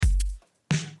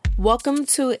Welcome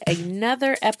to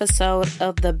another episode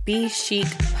of the Be Chic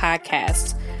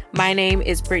podcast. My name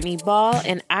is Brittany Ball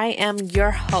and I am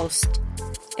your host.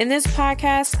 In this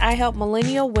podcast, I help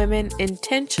millennial women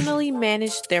intentionally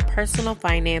manage their personal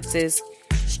finances,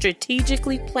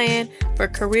 strategically plan for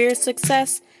career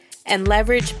success, and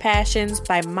leverage passions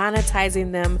by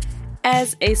monetizing them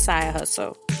as a side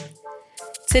hustle.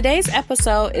 Today's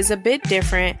episode is a bit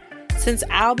different since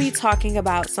I'll be talking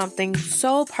about something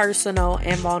so personal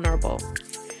and vulnerable.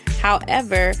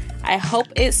 However, I hope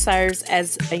it serves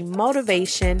as a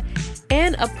motivation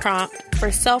and a prompt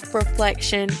for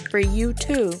self-reflection for you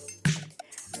too.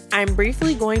 I'm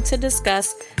briefly going to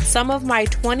discuss some of my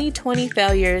 2020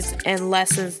 failures and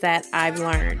lessons that I've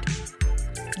learned.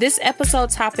 This episode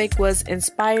topic was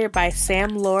inspired by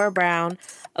Sam Laura Brown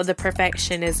of the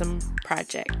Perfectionism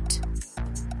Project.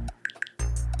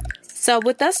 So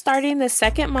with us starting the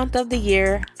second month of the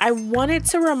year, I wanted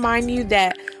to remind you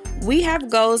that we have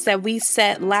goals that we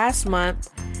set last month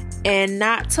and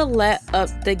not to let up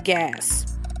the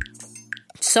gas.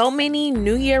 So many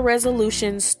New Year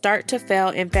resolutions start to fail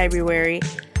in February,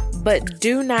 but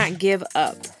do not give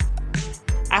up.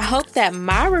 I hope that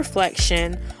my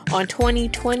reflection on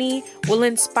 2020 will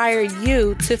inspire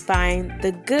you to find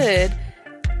the good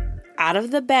out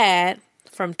of the bad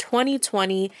from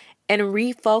 2020 and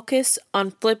refocus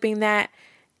on flipping that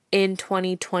in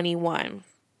 2021.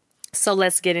 So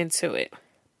let's get into it.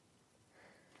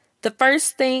 The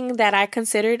first thing that I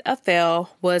considered a fail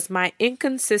was my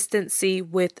inconsistency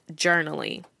with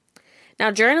journaling.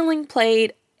 Now, journaling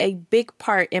played a big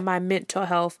part in my mental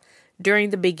health during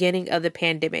the beginning of the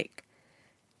pandemic.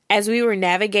 As we were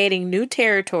navigating new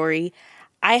territory,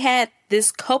 I had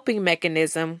this coping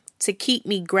mechanism to keep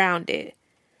me grounded.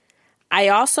 I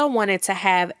also wanted to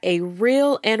have a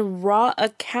real and raw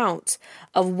account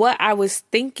of what I was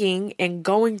thinking and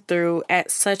going through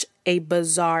at such a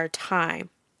bizarre time.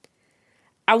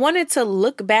 I wanted to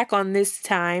look back on this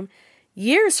time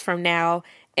years from now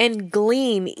and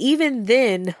glean even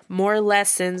then more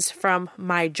lessons from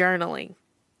my journaling.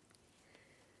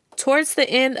 Towards the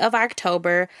end of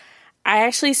October, I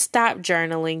actually stopped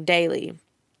journaling daily.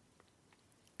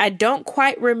 I don't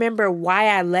quite remember why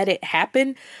I let it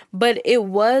happen, but it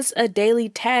was a daily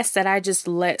task that I just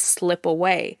let slip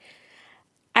away.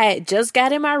 I had just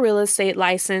gotten my real estate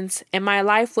license and my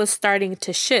life was starting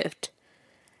to shift.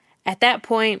 At that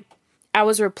point, I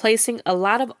was replacing a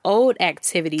lot of old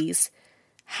activities,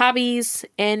 hobbies,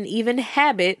 and even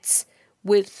habits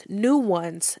with new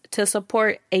ones to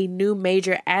support a new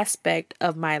major aspect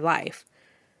of my life.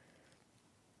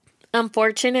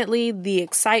 Unfortunately, the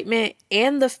excitement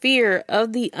and the fear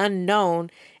of the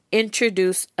unknown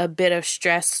introduced a bit of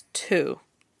stress too.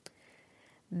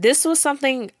 This was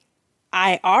something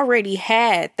I already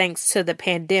had thanks to the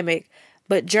pandemic,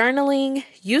 but journaling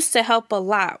used to help a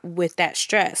lot with that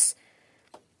stress.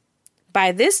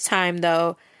 By this time,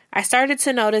 though, I started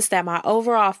to notice that my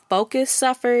overall focus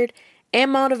suffered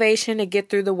and motivation to get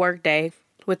through the workday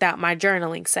without my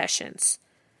journaling sessions.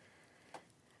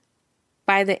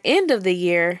 By the end of the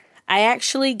year, I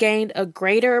actually gained a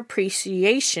greater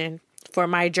appreciation for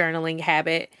my journaling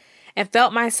habit and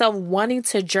felt myself wanting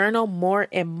to journal more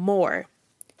and more.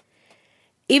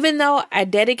 Even though I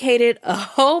dedicated a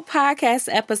whole podcast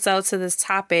episode to this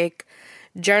topic,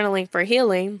 journaling for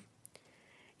healing,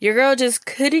 your girl just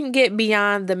couldn't get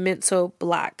beyond the mental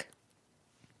block.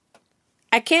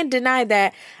 I can't deny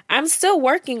that I'm still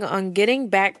working on getting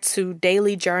back to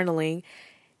daily journaling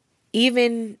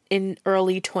even in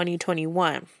early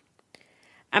 2021.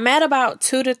 I'm at about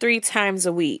 2 to 3 times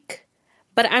a week,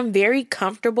 but I'm very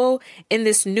comfortable in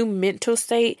this new mental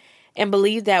state and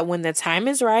believe that when the time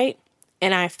is right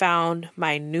and I found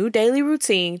my new daily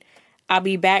routine, I'll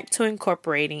be back to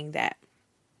incorporating that.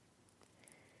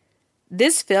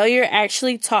 This failure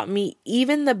actually taught me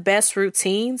even the best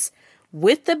routines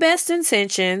with the best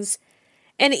intentions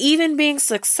and even being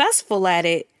successful at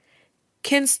it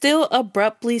can still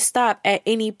abruptly stop at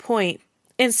any point,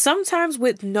 and sometimes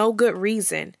with no good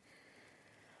reason.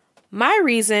 My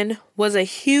reason was a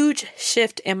huge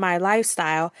shift in my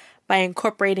lifestyle by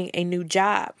incorporating a new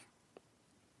job.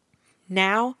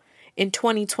 Now, in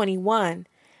 2021,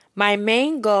 my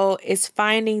main goal is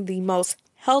finding the most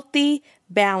healthy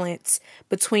balance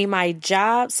between my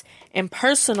jobs and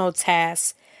personal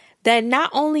tasks that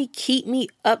not only keep me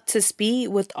up to speed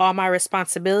with all my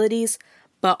responsibilities,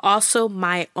 but also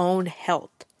my own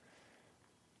health.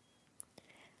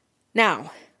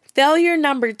 Now, failure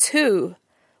number 2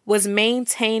 was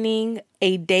maintaining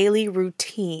a daily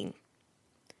routine.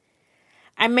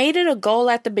 I made it a goal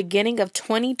at the beginning of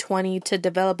 2020 to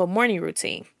develop a morning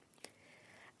routine.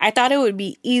 I thought it would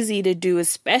be easy to do,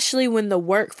 especially when the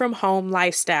work from home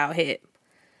lifestyle hit.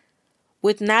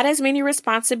 With not as many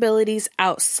responsibilities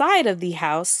outside of the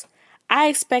house, I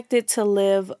expected to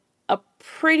live a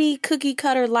pretty cookie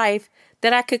cutter life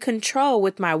that I could control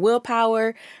with my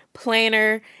willpower,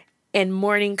 planner, and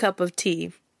morning cup of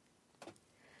tea.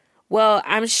 Well,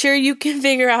 I'm sure you can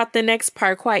figure out the next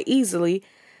part quite easily.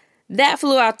 That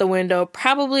flew out the window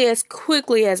probably as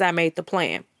quickly as I made the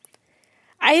plan.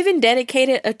 I even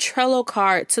dedicated a Trello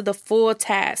card to the full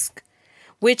task,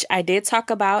 which I did talk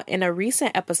about in a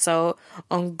recent episode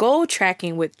on goal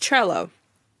tracking with Trello.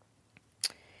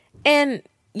 And,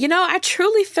 I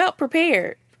truly felt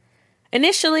prepared.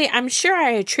 Initially, I'm sure I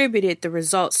attributed the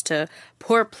results to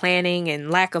poor planning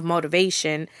and lack of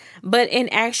motivation, but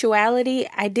in actuality,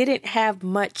 I didn't have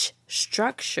much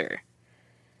structure.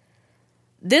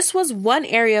 This was one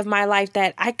area of my life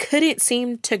that I couldn't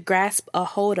seem to grasp a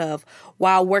hold of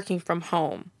while working from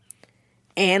home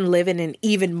and living an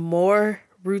even more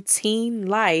routine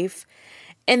life,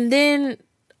 and then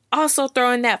also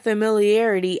throwing that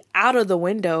familiarity out of the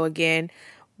window again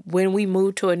when we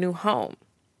moved to a new home.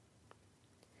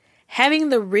 Having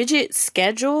the rigid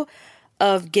schedule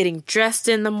of getting dressed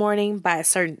in the morning by a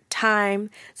certain time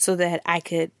so that I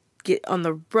could get on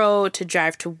the road to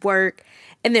drive to work,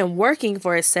 and then working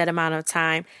for a set amount of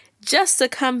time just to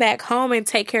come back home and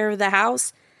take care of the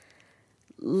house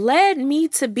led me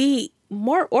to be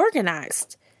more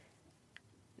organized.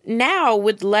 Now,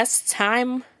 with less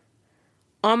time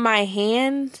on my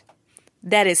hand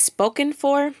that is spoken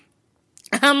for,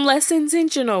 I'm less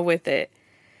intentional with it.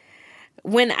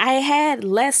 When I had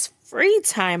less free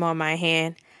time on my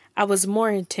hand, I was more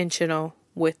intentional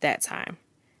with that time.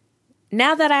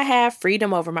 Now that I have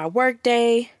freedom over my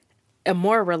workday, a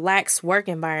more relaxed work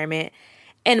environment,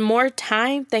 and more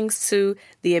time thanks to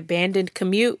the abandoned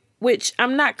commute, which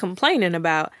I'm not complaining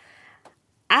about,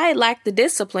 I lack the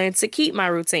discipline to keep my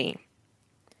routine.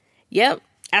 Yep,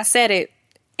 I said it,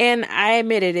 and I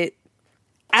admitted it.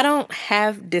 I don't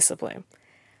have discipline.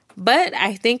 But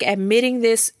I think admitting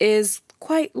this is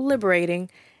quite liberating,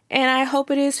 and I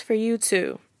hope it is for you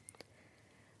too.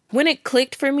 When it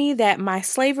clicked for me that my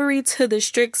slavery to the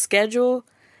strict schedule,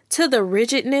 to the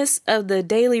rigidness of the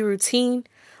daily routine,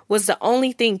 was the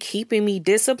only thing keeping me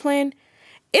disciplined,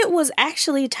 it was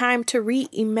actually time to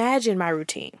reimagine my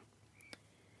routine.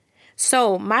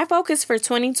 So my focus for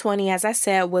 2020, as I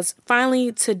said, was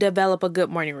finally to develop a good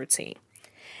morning routine.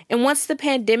 And once the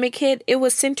pandemic hit, it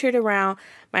was centered around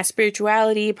my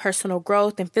spirituality, personal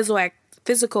growth, and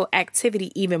physical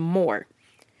activity even more.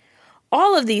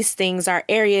 All of these things are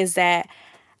areas that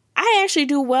I actually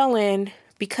do well in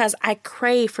because I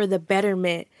crave for the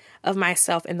betterment of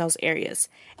myself in those areas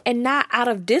and not out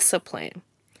of discipline.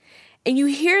 And you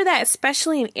hear that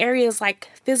especially in areas like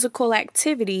physical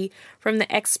activity from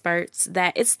the experts,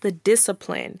 that it's the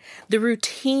discipline, the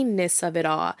routineness of it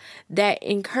all that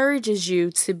encourages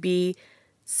you to be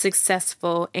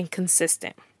successful and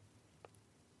consistent.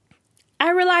 I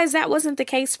realized that wasn't the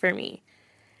case for me,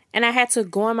 and I had to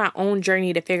go on my own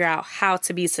journey to figure out how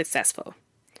to be successful.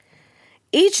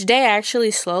 Each day, I actually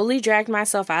slowly dragged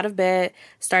myself out of bed,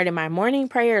 started my morning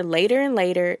prayer later and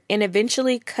later, and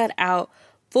eventually cut out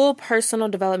full personal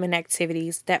development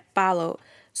activities that followed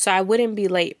so I wouldn't be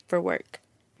late for work.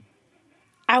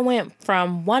 I went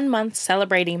from 1 month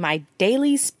celebrating my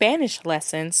daily Spanish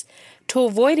lessons to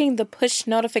avoiding the push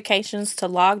notifications to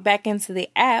log back into the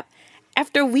app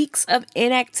after weeks of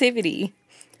inactivity.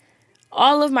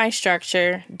 All of my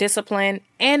structure, discipline,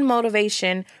 and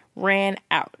motivation ran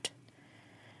out.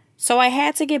 So I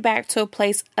had to get back to a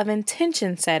place of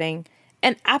intention setting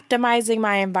and optimizing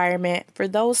my environment for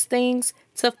those things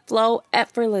to flow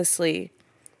effortlessly.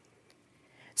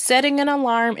 Setting an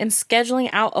alarm and scheduling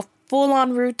out a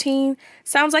full-on routine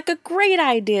sounds like a great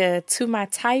idea to my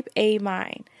type A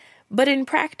mind, but in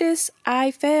practice,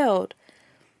 I failed.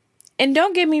 And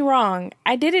don't get me wrong,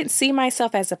 I didn't see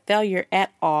myself as a failure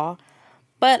at all,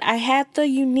 but I had the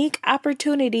unique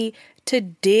opportunity to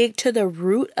dig to the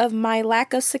root of my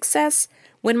lack of success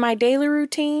when my daily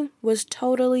routine was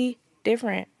totally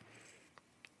different.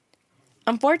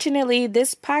 Unfortunately,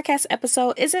 this podcast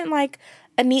episode isn't like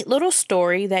a neat little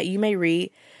story that you may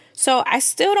read, so I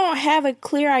still don't have a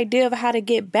clear idea of how to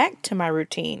get back to my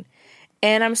routine,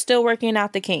 and I'm still working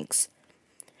out the kinks.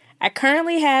 I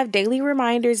currently have daily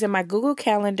reminders in my Google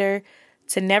Calendar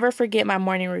to never forget my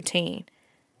morning routine.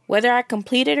 Whether I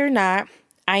complete it or not,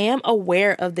 I am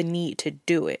aware of the need to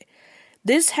do it.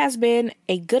 This has been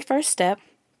a good first step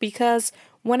because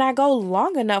when I go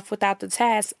long enough without the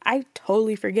task, I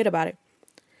totally forget about it.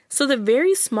 So the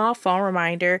very small phone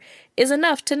reminder is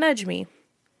enough to nudge me.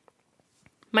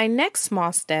 My next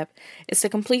small step is to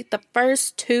complete the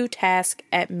first 2 tasks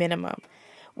at minimum,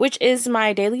 which is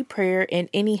my daily prayer and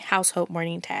any household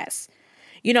morning tasks.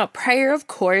 Prayer, of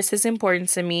course, is important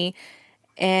to me.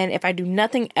 And if I do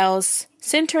nothing else,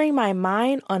 centering my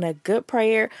mind on a good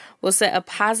prayer will set a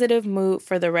positive mood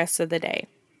for the rest of the day.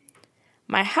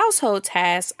 My household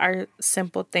tasks are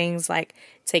simple things like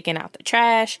taking out the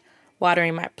trash,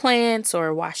 watering my plants,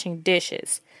 or washing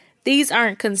dishes. These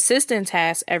aren't consistent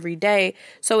tasks every day,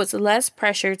 so it's less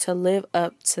pressure to live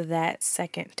up to that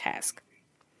second task.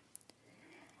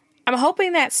 I'm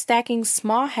hoping that stacking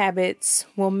small habits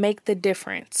will make the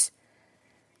difference.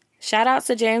 Shout out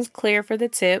to James Clear for the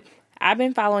tip. I've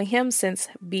been following him since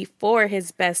before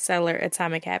his bestseller,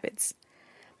 Atomic Habits.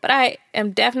 But I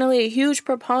am definitely a huge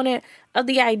proponent of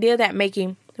the idea that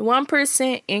making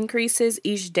 1% increases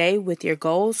each day with your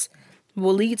goals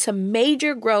will lead to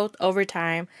major growth over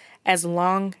time as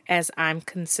long as I'm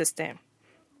consistent.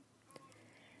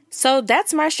 So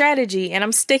that's my strategy, and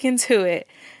I'm sticking to it.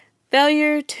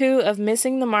 Failure 2 of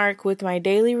missing the mark with my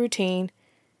daily routine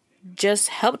just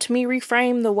helped me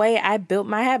reframe the way I built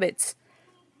my habits.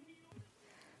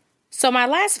 So my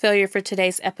last failure for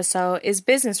today's episode is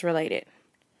business related.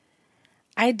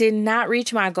 I did not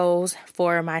reach my goals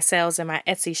for my sales in my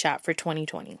Etsy shop for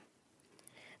 2020.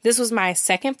 This was my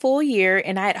second full year,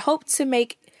 and I had hoped to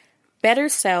make better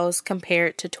sales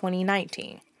compared to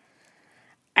 2019.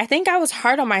 I think I was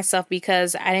hard on myself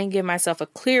because I didn't give myself a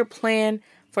clear plan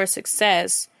for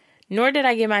success, nor did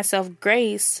I give myself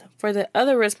grace for the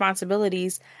other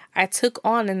responsibilities I took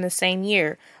on in the same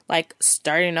year, like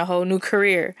starting a whole new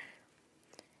career.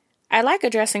 I like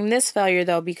addressing this failure,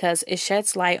 though, because it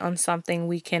sheds light on something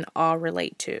we can all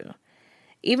relate to.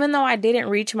 Even though I didn't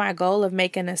reach my goal of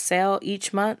making a sale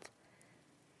each month,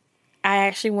 I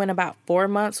actually went about 4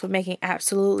 months with making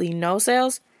absolutely no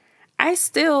sales. I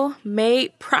still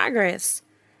made progress.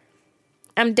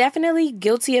 I'm definitely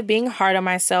guilty of being hard on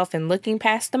myself and looking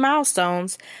past the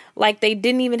milestones like they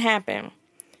didn't even happen.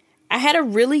 I had a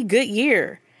really good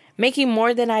year, making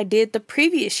more than I did the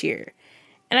previous year.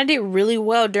 And I did really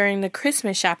well during the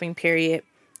Christmas shopping period,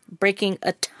 breaking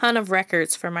a ton of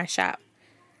records for my shop.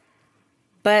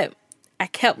 But I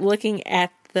kept looking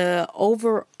at the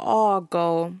overall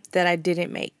goal that I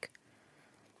didn't make.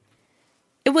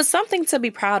 It was something to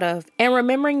be proud of, and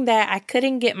remembering that I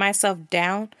couldn't get myself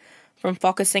down from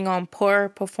focusing on poor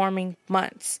performing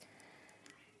months.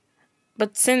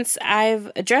 But since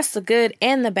I've addressed the good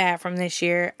and the bad from this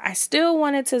year, I still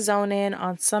wanted to zone in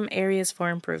on some areas for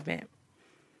improvement.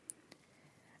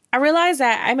 I realized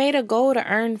that I made a goal to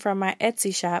earn from my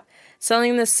Etsy shop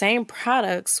selling the same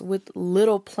products with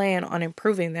little plan on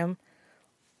improving them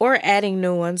or adding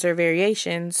new ones or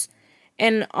variations,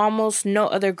 and almost no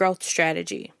other growth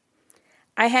strategy.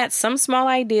 I had some small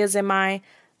ideas in mind,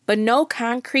 but no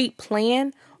concrete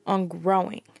plan on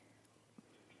growing.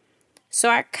 So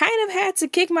I kind of had to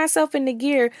kick myself into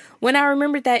gear when I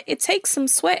remembered that it takes some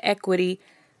sweat equity,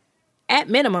 at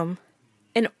minimum,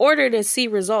 in order to see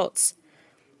results.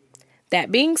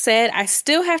 That being said, I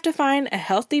still have to find a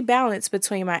healthy balance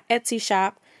between my Etsy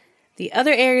shop, the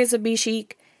other areas of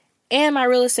BeChic, and my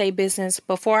real estate business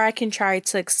before I can try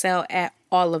to excel at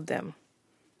all of them.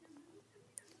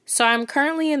 So I'm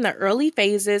currently in the early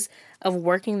phases of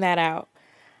working that out.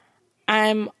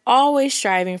 I'm always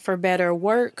striving for better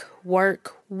work-life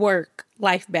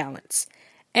balance.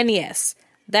 And yes,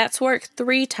 that's work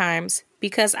 3 times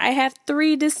because I have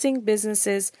 3 distinct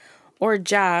businesses or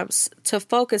jobs to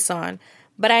focus on,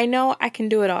 but I know I can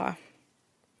do it all.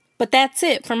 But that's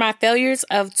it for my failures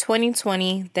of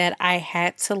 2020 that I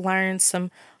had to learn some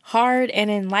hard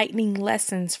and enlightening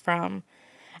lessons from.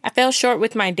 I fell short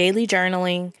with my daily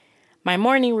journaling, my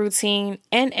morning routine,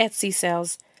 and Etsy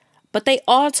sales, but they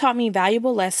all taught me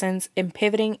valuable lessons in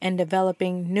pivoting and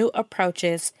developing new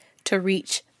approaches to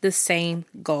reach the same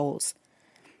goals.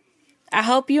 I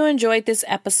hope you enjoyed this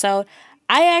episode.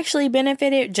 I actually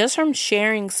benefited just from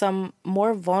sharing some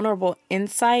more vulnerable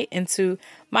insight into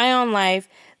my own life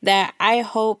that I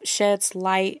hope sheds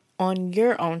light on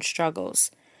your own struggles.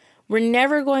 We're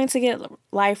never going to get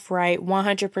life right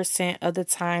 100% of the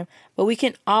time, but we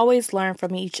can always learn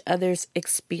from each other's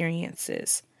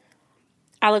experiences.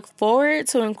 I look forward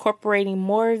to incorporating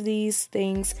more of these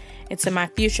things into my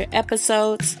future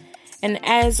episodes. And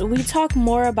as we talk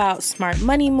more about smart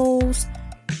money moves,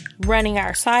 running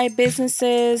our side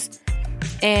businesses,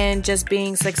 and just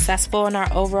being successful in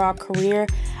our overall career,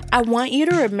 I want you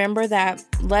to remember that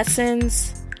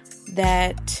lessons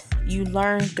that you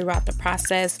learn throughout the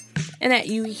process and that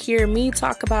you hear me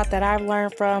talk about that I've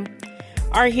learned from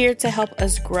are here to help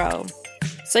us grow.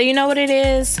 So you know what it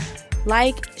is?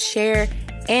 Like, share,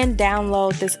 and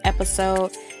download this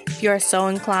episode if you're so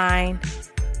inclined.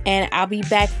 And I'll be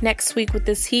back next week with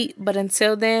this heat. But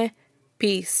until then,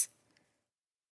 peace.